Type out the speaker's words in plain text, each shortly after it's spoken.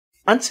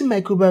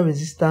Antimicrobial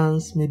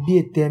resistance may be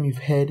a term you've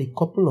heard a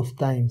couple of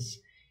times,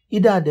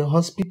 either at the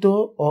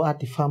hospital or at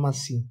the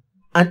pharmacy.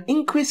 An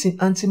increase in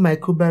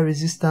antimicrobial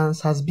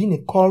resistance has been a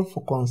call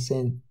for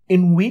concern,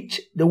 in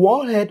which the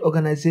World Health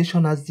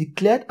Organization has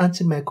declared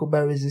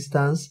antimicrobial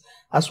resistance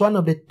as one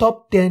of the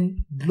top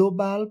 10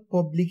 global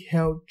public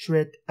health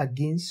threats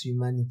against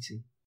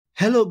humanity.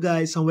 Hello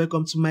guys, and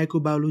welcome to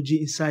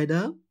Microbiology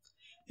Insider.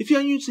 If you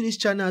are new to this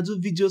channel, I do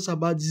videos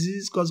about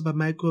diseases caused by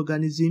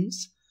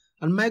microorganisms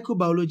and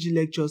microbiology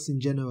lectures in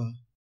general.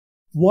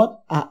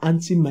 What are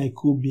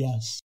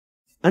antimicrobials?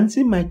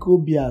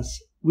 Antimicrobials,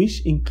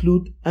 which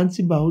include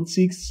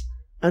antibiotics,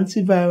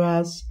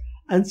 antivirals,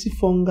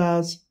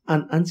 antifungals,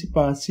 and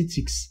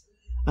antiparasitics,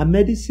 are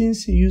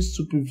medicines used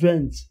to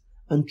prevent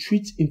and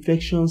treat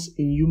infections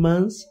in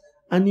humans,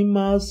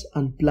 animals,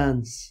 and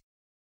plants.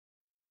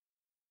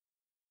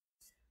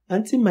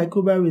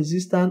 Antimicrobial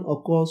resistance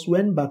occurs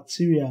when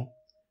bacteria,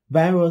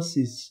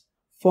 viruses,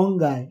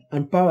 fungi,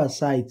 and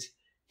parasites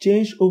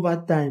change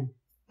over time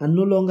and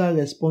no longer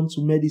respond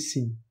to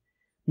medicine,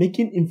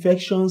 making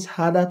infections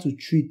harder to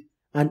treat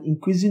and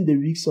increasing the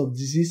risk of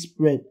disease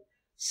spread,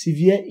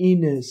 severe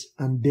illness,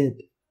 and death.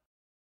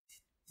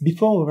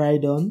 Before we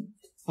ride on,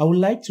 I would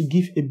like to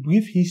give a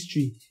brief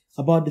history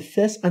about the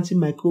first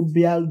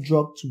antimicrobial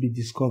drug to be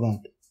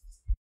discovered.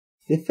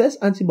 The first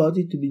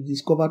antibiotic to be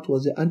discovered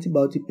was the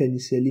antibiotic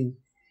penicillin,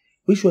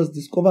 which was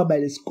discovered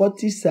by the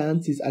Scottish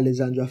scientist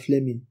Alexander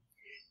Fleming,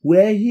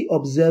 where he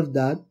observed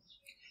that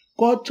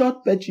cultured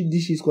petri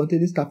dishes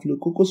containing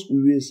Staphylococcus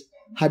aureus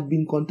had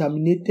been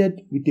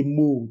contaminated with a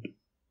mold,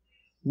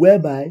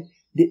 whereby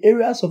the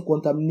areas of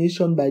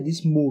contamination by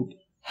this mold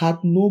had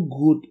no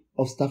growth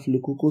of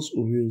Staphylococcus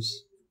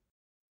aureus.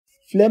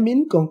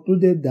 Fleming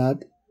concluded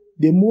that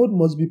the mold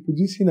must be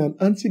producing an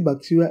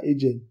antibacterial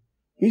agent,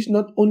 which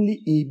not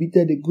only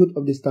inhibited the growth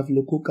of the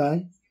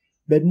staphylococci,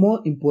 but more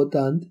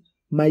important,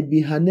 might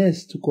be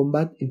harnessed to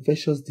combat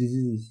infectious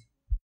diseases.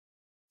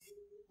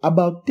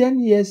 About 10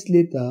 years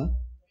later,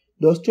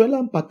 the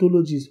Australian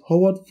pathologist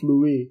Howard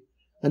Florey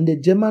and the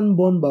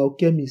German-born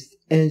biochemist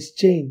Ernst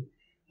Chain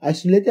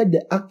isolated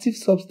the active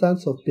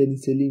substance of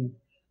penicillin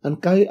and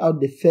carried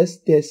out the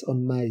first tests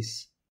on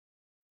mice.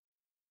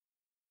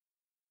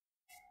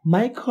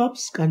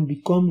 Microbes can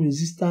become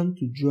resistant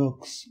to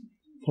drugs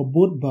for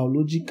both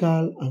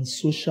biological and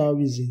social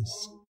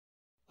reasons.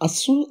 As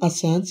soon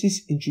as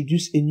scientists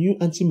introduce a new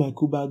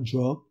antimicrobial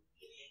drug,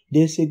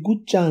 there is a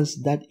good chance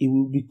that it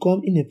will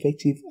become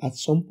ineffective at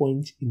some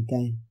point in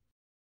time.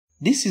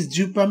 This is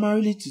due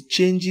primarily to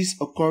changes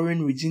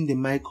occurring within the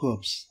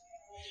microbes.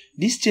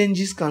 These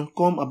changes can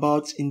come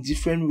about in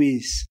different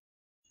ways.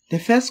 The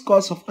first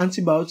cause of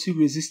antibiotic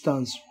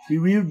resistance we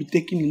will be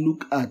taking a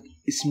look at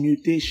is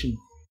mutation.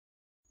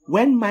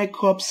 When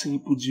microbes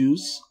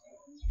reproduce,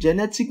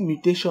 genetic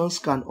mutations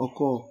can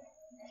occur.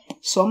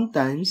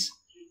 Sometimes,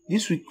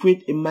 this will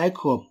create a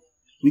microbe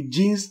with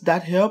genes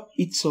that help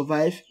it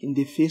survive in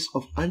the face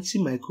of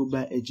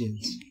antimicrobial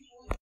agents.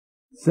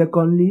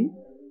 Secondly,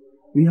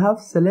 we have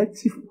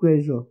selective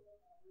pressure,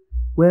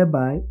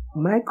 whereby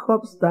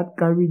microbes that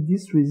carry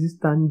these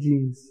resistant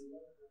genes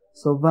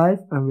survive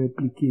and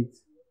replicate.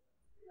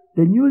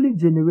 The newly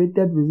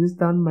generated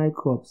resistant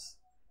microbes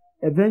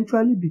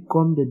eventually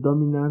become the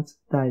dominant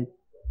type.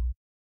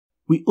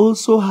 We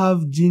also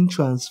have gene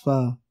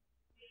transfer,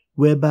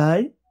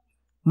 whereby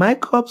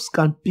microbes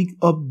can pick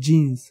up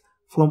genes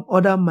from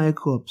other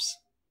microbes.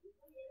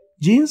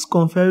 Genes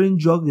conferring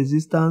drug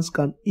resistance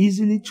can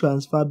easily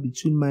transfer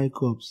between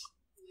microbes.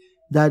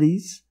 That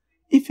is,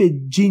 if a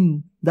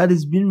gene that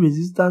is being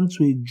resistant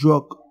to a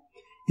drug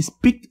is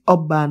picked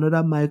up by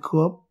another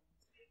microbe,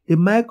 the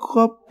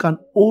microbe can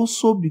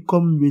also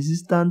become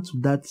resistant to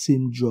that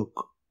same drug.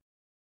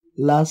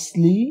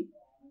 Lastly,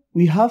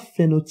 we have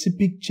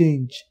phenotypic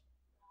change.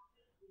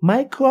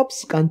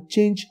 Microbes can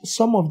change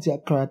some of their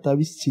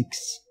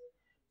characteristics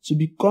to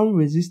become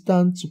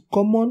resistant to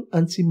common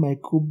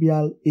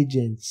antimicrobial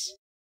agents.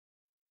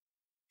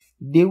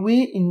 The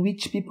way in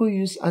which people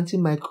use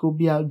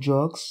antimicrobial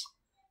drugs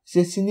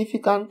is a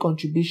significant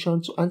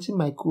contribution to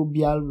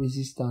antimicrobial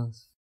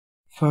resistance.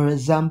 For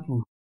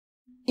example,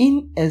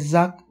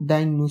 inexact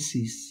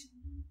diagnosis.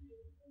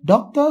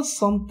 Doctors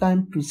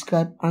sometimes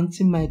prescribe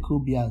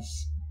antimicrobials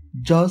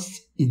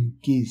just in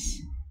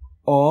case,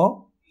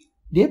 or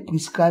they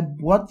prescribe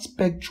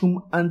broad-spectrum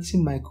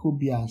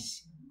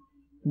antimicrobials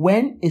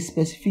when a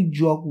specific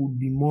drug would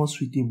be more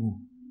suitable.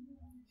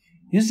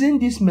 Using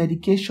these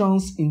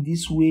medications in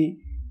this way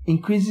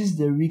increases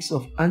the risk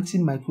of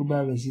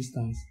antimicrobial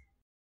resistance.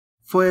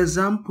 For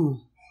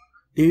example,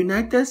 the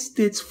United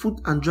States Food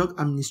and Drug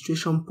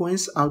Administration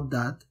points out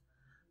that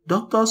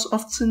doctors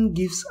often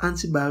give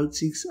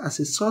antibiotics as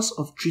a source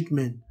of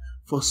treatment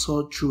for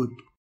sore throat.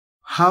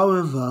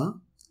 However,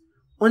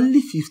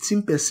 only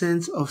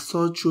 15% of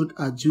sore throat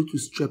are due to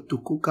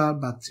streptococcal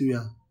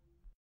bacteria.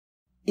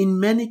 In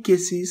many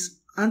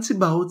cases,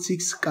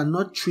 antibiotics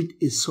cannot treat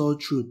a sore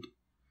throat.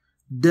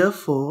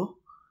 Therefore,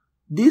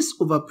 this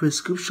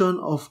overprescription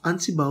of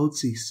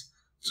antibiotics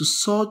to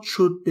sore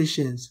throat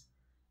patients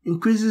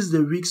increases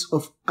the risk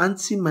of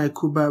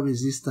antimicrobial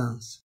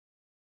resistance.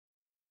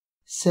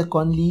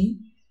 Secondly,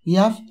 we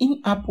have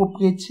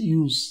inappropriate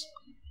use.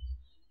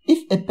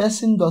 If a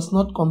person does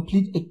not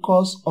complete a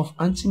course of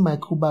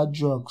antimicrobial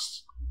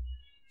drugs,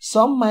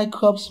 some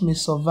microbes may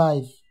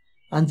survive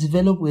and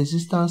develop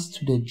resistance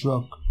to the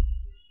drug.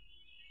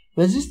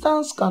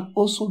 Resistance can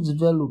also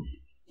develop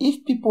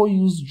if people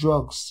use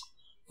drugs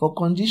for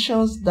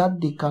conditions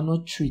that they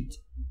cannot treat.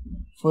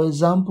 For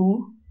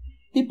example,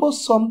 people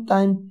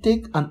sometimes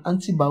take an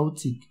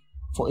antibiotic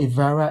for a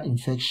viral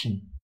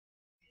infection.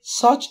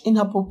 Such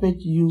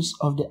inappropriate use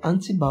of the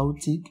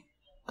antibiotic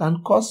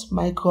can cause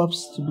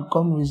microbes to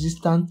become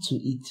resistant to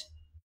it.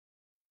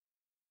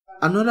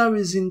 Another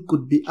reason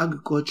could be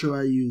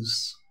agricultural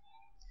use.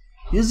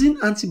 Using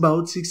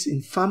antibiotics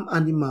in farm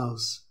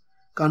animals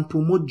can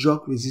promote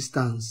drug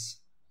resistance.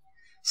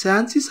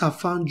 Scientists have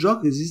found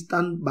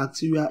drug-resistant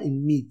bacteria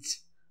in meat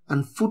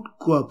and food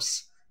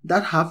crops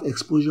that have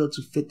exposure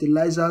to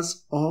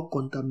fertilizers or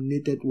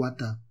contaminated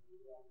water.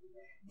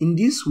 In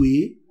this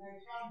way,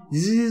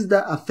 diseases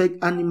that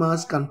affect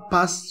animals can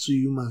pass to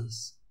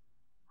humans.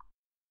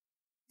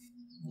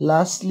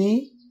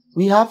 Lastly,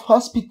 we have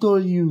hospital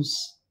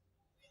use.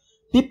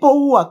 People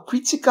who are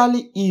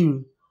critically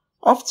ill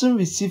often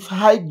receive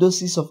high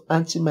doses of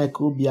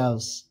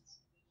antimicrobials.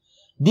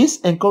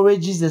 This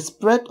encourages the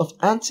spread of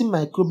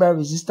antimicrobial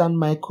resistant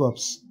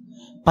microbes,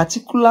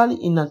 particularly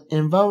in an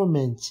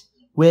environment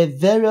where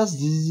various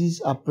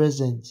diseases are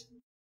present.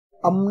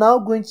 I'm now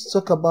going to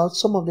talk about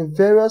some of the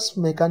various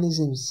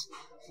mechanisms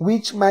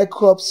which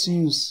microbes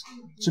use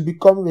to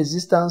become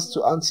resistant to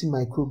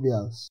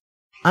antimicrobials.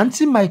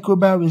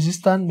 Antimicrobial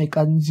resistant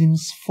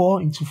mechanisms fall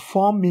into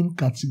four main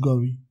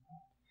categories: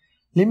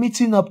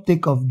 limiting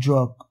uptake of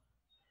drug,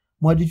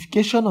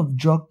 modification of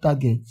drug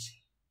target,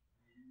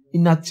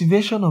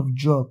 inactivation of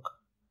drug,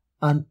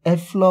 and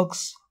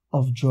efflux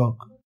of drug.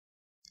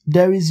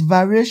 There is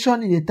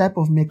variation in the type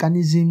of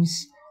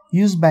mechanisms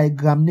used by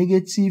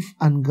gram-negative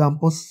and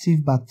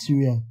gram-positive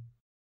bacteria.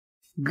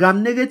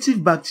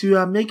 Gram-negative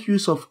bacteria make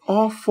use of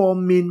all four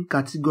main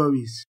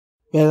categories,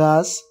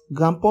 whereas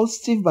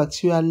gram-positive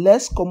bacteria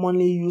less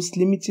commonly use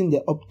limiting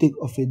the uptake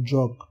of a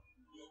drug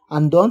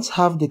and don't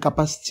have the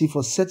capacity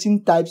for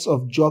certain types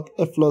of drug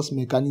efflux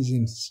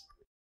mechanisms.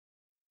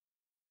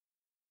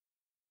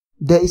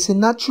 There is a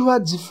natural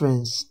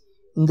difference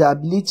in the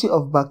ability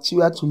of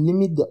bacteria to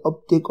limit the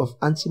uptake of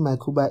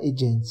antimicrobial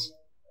agents.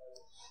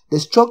 The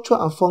structure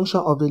and function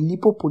of the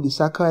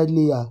lipopolysaccharide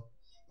layer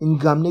in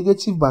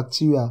gram-negative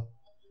bacteria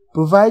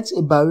provides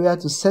a barrier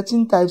to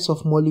certain types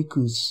of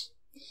molecules.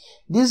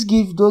 This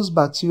gives those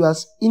bacteria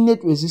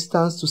innate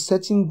resistance to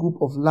certain group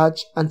of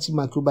large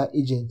antimicrobial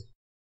agents.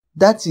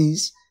 That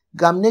is,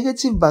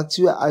 gram-negative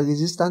bacteria are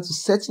resistant to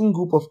certain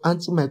group of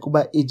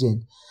antimicrobial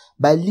agents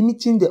by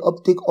limiting the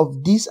uptake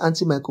of these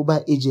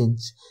antimicrobial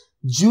agents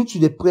due to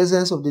the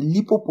presence of the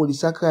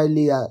lipopolysaccharide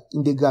layer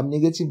in the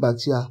gram-negative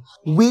bacteria,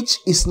 which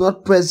is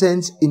not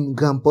present in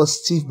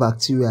gram-positive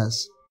bacteria.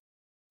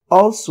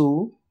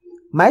 Also,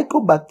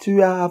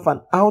 mycobacteria have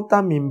an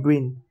outer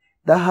membrane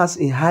that has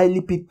a high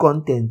lipid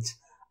content,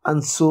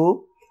 and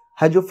so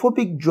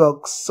hydrophobic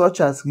drugs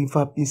such as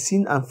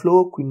rifampicin and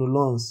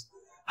fluoroquinolones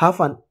have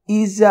an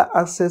easier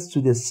access to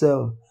the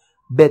cell,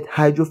 but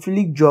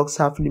hydrophilic drugs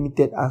have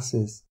limited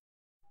access.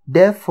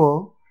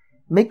 Therefore,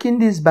 making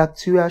these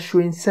bacteria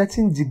showing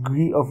certain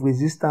degree of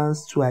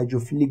resistance to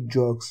hydrophilic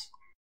drugs.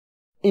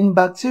 In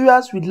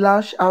bacteria with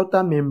large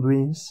outer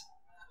membranes,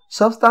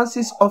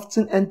 substances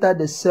often enter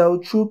the cell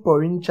through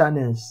porine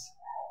channels.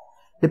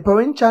 The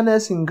porine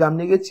channels in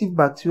gram-negative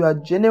bacteria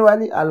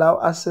generally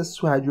allow access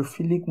to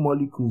hydrophilic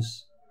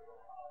molecules.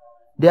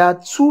 There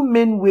are two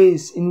main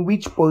ways in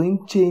which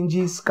porine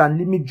changes can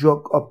limit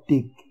drug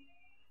uptake.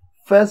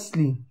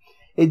 Firstly,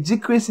 a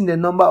decrease in the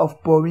number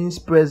of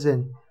porins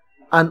present,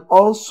 and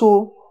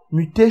also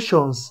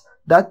mutations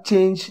that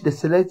change the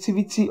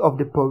selectivity of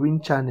the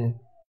porine channel.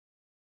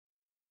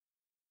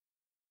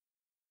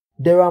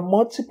 There are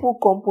multiple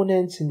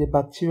components in the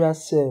bacterial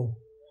cell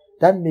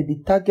that may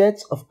be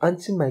targets of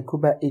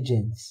antimicrobial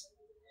agents,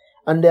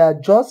 and there are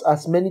just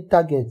as many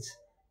targets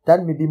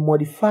that may be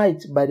modified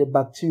by the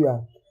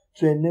bacteria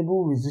to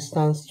enable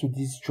resistance to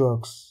these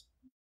drugs.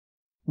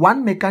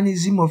 One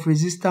mechanism of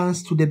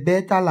resistance to the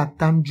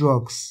beta-lactam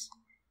drugs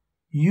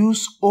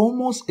used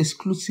almost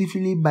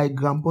exclusively by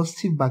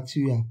gram-positive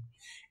bacteria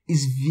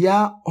is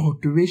via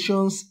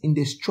alterations in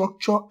the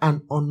structure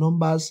and or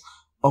numbers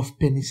of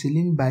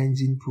penicillin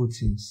binding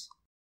proteins.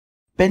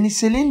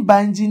 Penicillin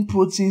binding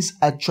proteins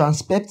are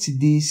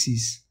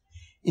transpeptidases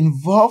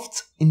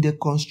involved in the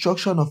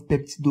construction of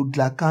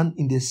peptidoglycan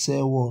in the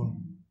cell wall.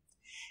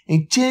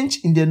 A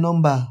change in the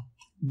number,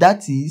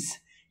 that is,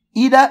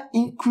 either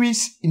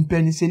increase in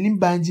penicillin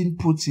binding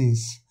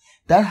proteins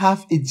that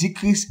have a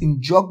decrease in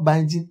drug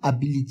binding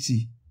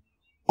ability,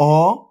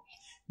 or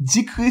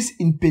decrease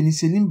in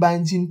penicillin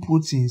binding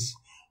proteins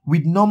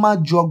with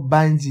normal drug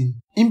binding,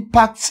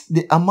 impacts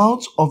the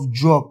amount of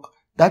drug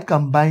that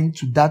can bind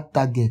to that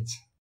target.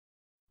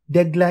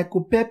 The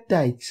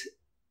glycopeptides,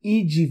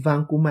 e.g.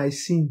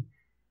 vancomycin,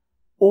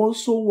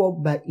 also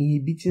work by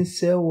inhibiting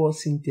cell wall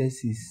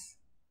synthesis.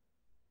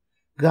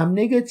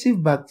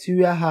 Gram-negative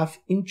bacteria have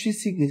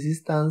intrinsic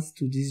resistance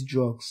to these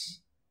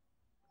drugs.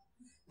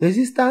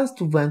 Resistance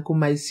to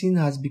vancomycin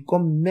has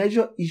become a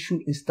major issue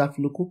in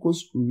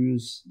Staphylococcus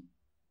aureus.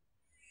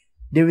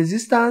 The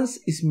resistance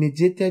is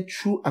mediated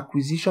through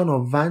acquisition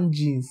of VAN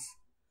genes,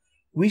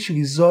 which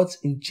results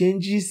in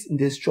changes in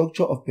the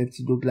structure of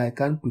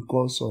peptidoglycan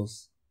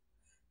precursors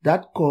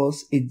that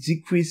cause a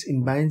decrease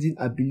in binding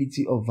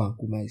ability of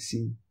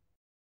vancomycin.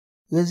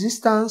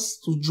 Resistance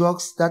to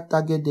drugs that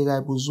target the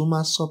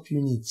ribosomal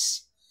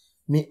subunits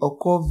may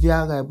occur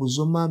via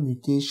ribosomal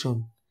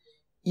mutation,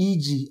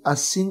 e.g.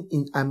 as seen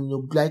in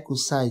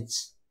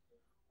aminoglycosides.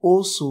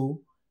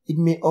 Also, it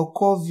may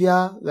occur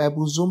via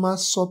ribosomal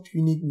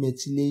subunit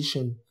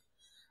methylation,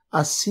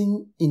 as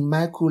seen in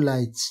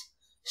macrolides,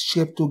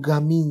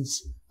 streptogramins,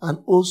 and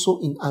also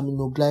in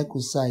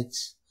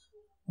aminoglycosides,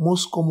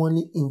 most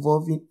commonly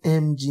involving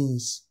M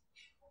genes,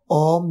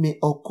 or may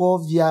occur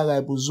via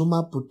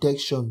ribosomal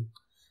protection,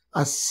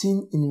 as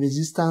seen in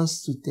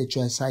resistance to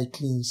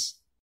tetracyclines.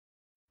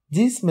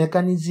 These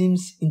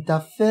mechanisms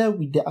interfere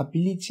with the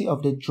ability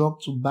of the drug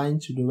to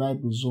bind to the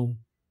ribosome.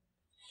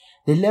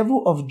 The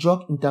level of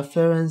drug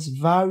interference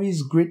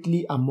varies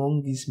greatly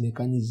among these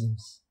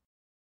mechanisms.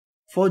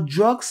 For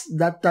drugs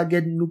that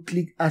target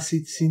nucleic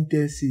acid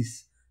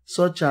synthesis,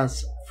 such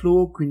as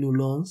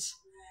fluoroquinolones,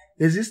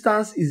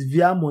 resistance is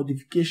via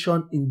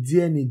modification in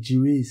DNA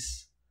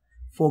gyrase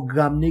for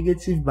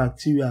gram-negative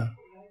bacteria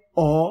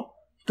or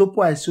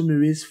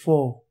topoisomerase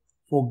 4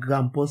 for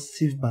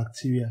gram-positive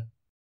bacteria.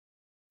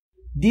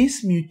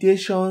 These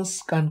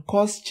mutations can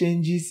cause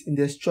changes in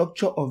the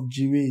structure of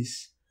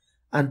gyrase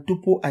and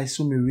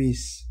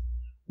topoisomerase,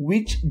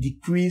 which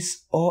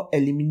decrease or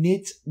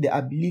eliminate the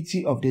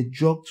ability of the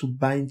drug to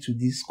bind to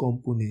this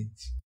component.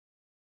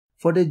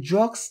 For the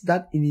drugs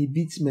that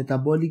inhibit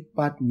metabolic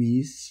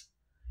pathways,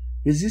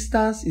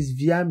 resistance is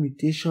via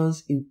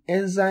mutations in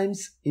enzymes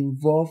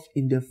involved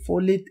in the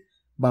folate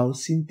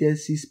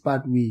biosynthesis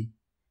pathway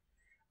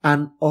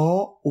and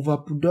or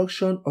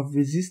overproduction of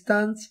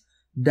resistant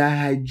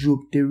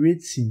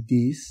dihydropterate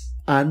synthase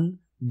and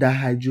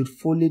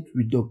dihydrofolate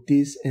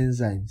reductase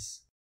enzymes.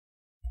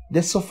 The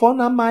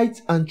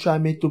sulfonamide and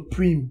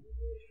trimethoprim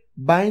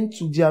bind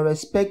to their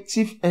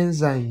respective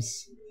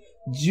enzymes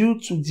due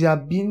to their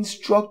being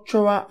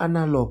structural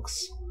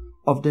analogues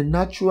of the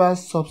natural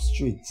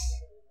substrates.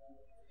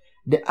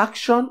 The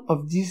action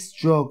of these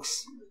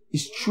drugs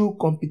is through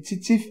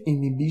competitive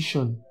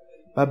inhibition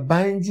by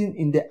binding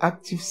in the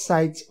active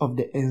site of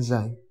the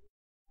enzyme.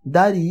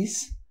 That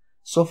is,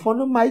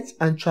 sulfonamide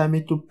and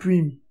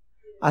trimethoprim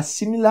are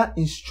similar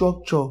in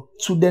structure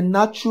to the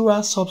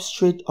natural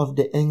substrate of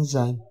the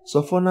enzyme,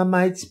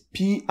 sulfonamide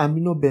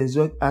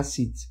p-aminobenzoic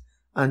acid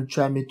and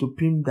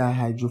trimethoprim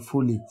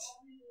dihydrofolate.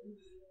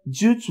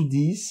 Due to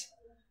this,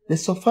 the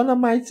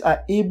sulfonamides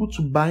are able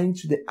to bind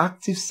to the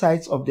active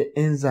sites of the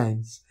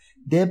enzymes,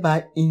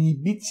 thereby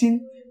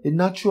inhibiting the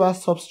natural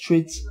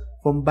substrates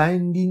from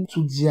binding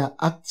to their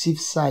active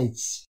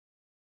sites.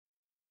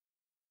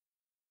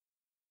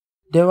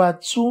 There are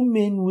two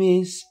main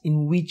ways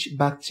in which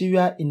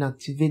bacteria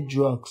inactivate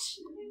drugs.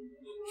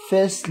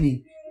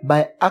 Firstly,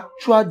 by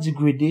actual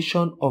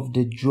degradation of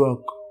the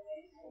drug,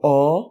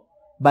 or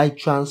by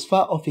transfer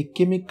of a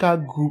chemical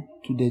group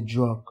to the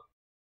drug.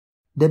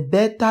 The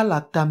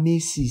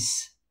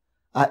beta-lactamases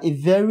are a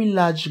very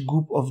large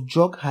group of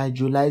drug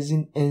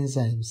hydrolyzing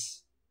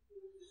enzymes.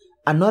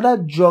 Another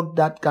drug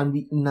that can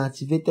be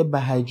inactivated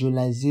by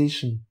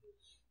hydrolyzation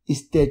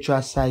is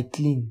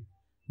tetracycline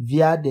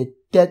via the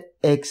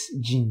TETX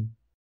gene.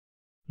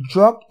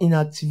 Drug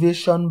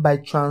inactivation by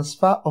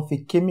transfer of a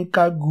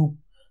chemical group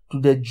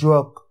to the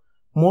drug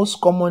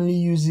most commonly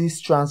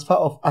uses transfer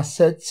of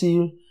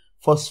acetyl,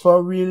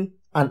 phosphoryl,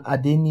 and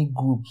adenyl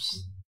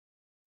groups.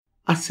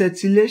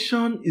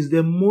 Acetylation is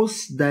the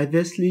most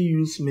diversely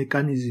used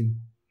mechanism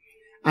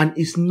and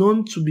is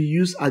known to be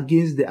used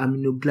against the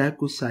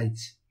aminoglycosides,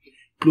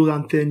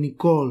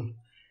 chloramphenicol,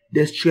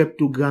 the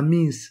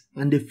streptogramins,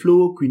 and the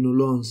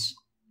fluoroquinolones.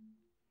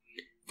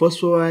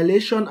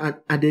 Phosphorylation and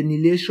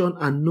adenylation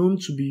are known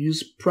to be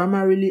used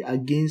primarily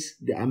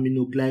against the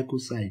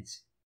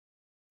aminoglycosides.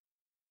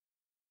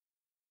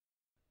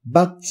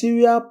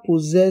 Bacteria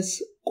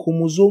possess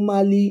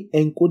chromosomally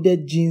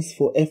encoded genes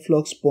for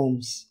efflux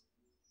pumps.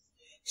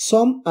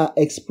 Some are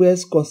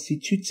expressed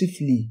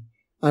constitutively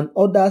and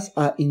others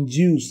are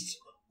induced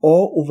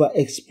or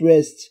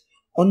overexpressed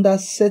under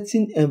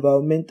certain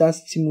environmental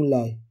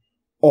stimuli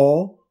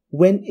or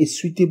when a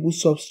suitable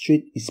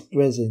substrate is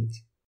present.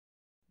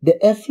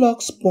 The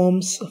efflux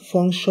pumps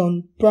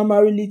function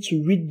primarily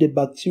to rid the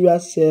bacterial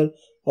cell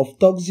of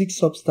toxic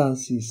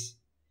substances,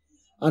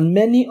 and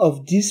many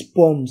of these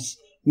pumps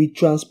will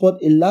transport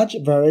a large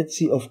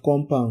variety of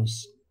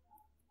compounds.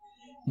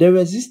 The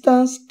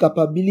resistance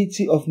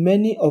capability of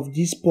many of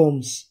these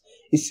pumps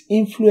is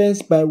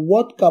influenced by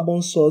what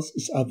carbon source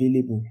is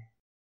available.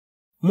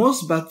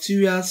 Most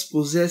bacteria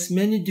possess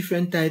many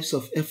different types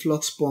of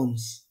efflux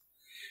pumps.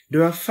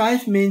 There are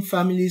 5 main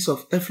families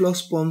of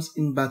efflux pumps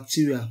in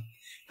bacteria,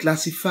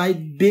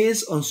 classified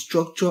based on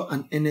structure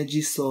and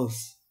energy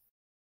source.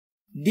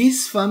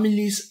 These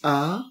families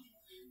are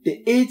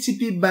the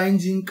ATP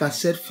binding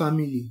cassette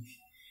family,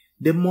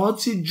 the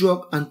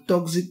multi-drug and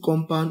toxic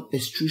compound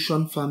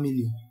extrusion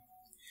family,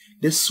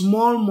 the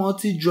small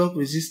multi-drug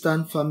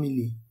resistant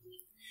family,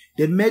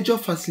 the major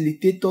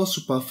facilitator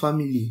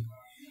superfamily,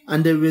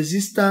 and the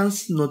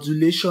resistance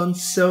nodulation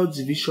cell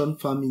division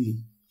family.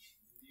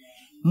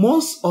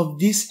 Most of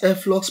these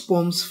efflux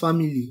pumps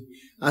family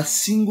are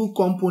single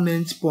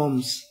component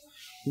pumps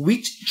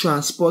which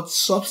transport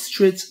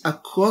substrates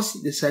across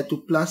the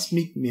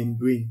cytoplasmic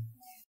membrane.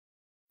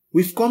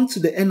 We've come to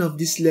the end of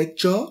this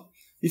lecture.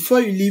 Before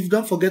you leave,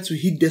 don't forget to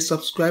hit the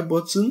subscribe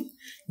button,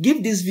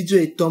 give this video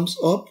a thumbs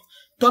up,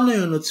 turn on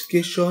your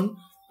notification,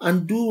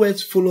 and do well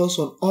to follow us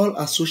on all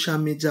our social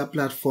media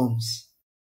platforms.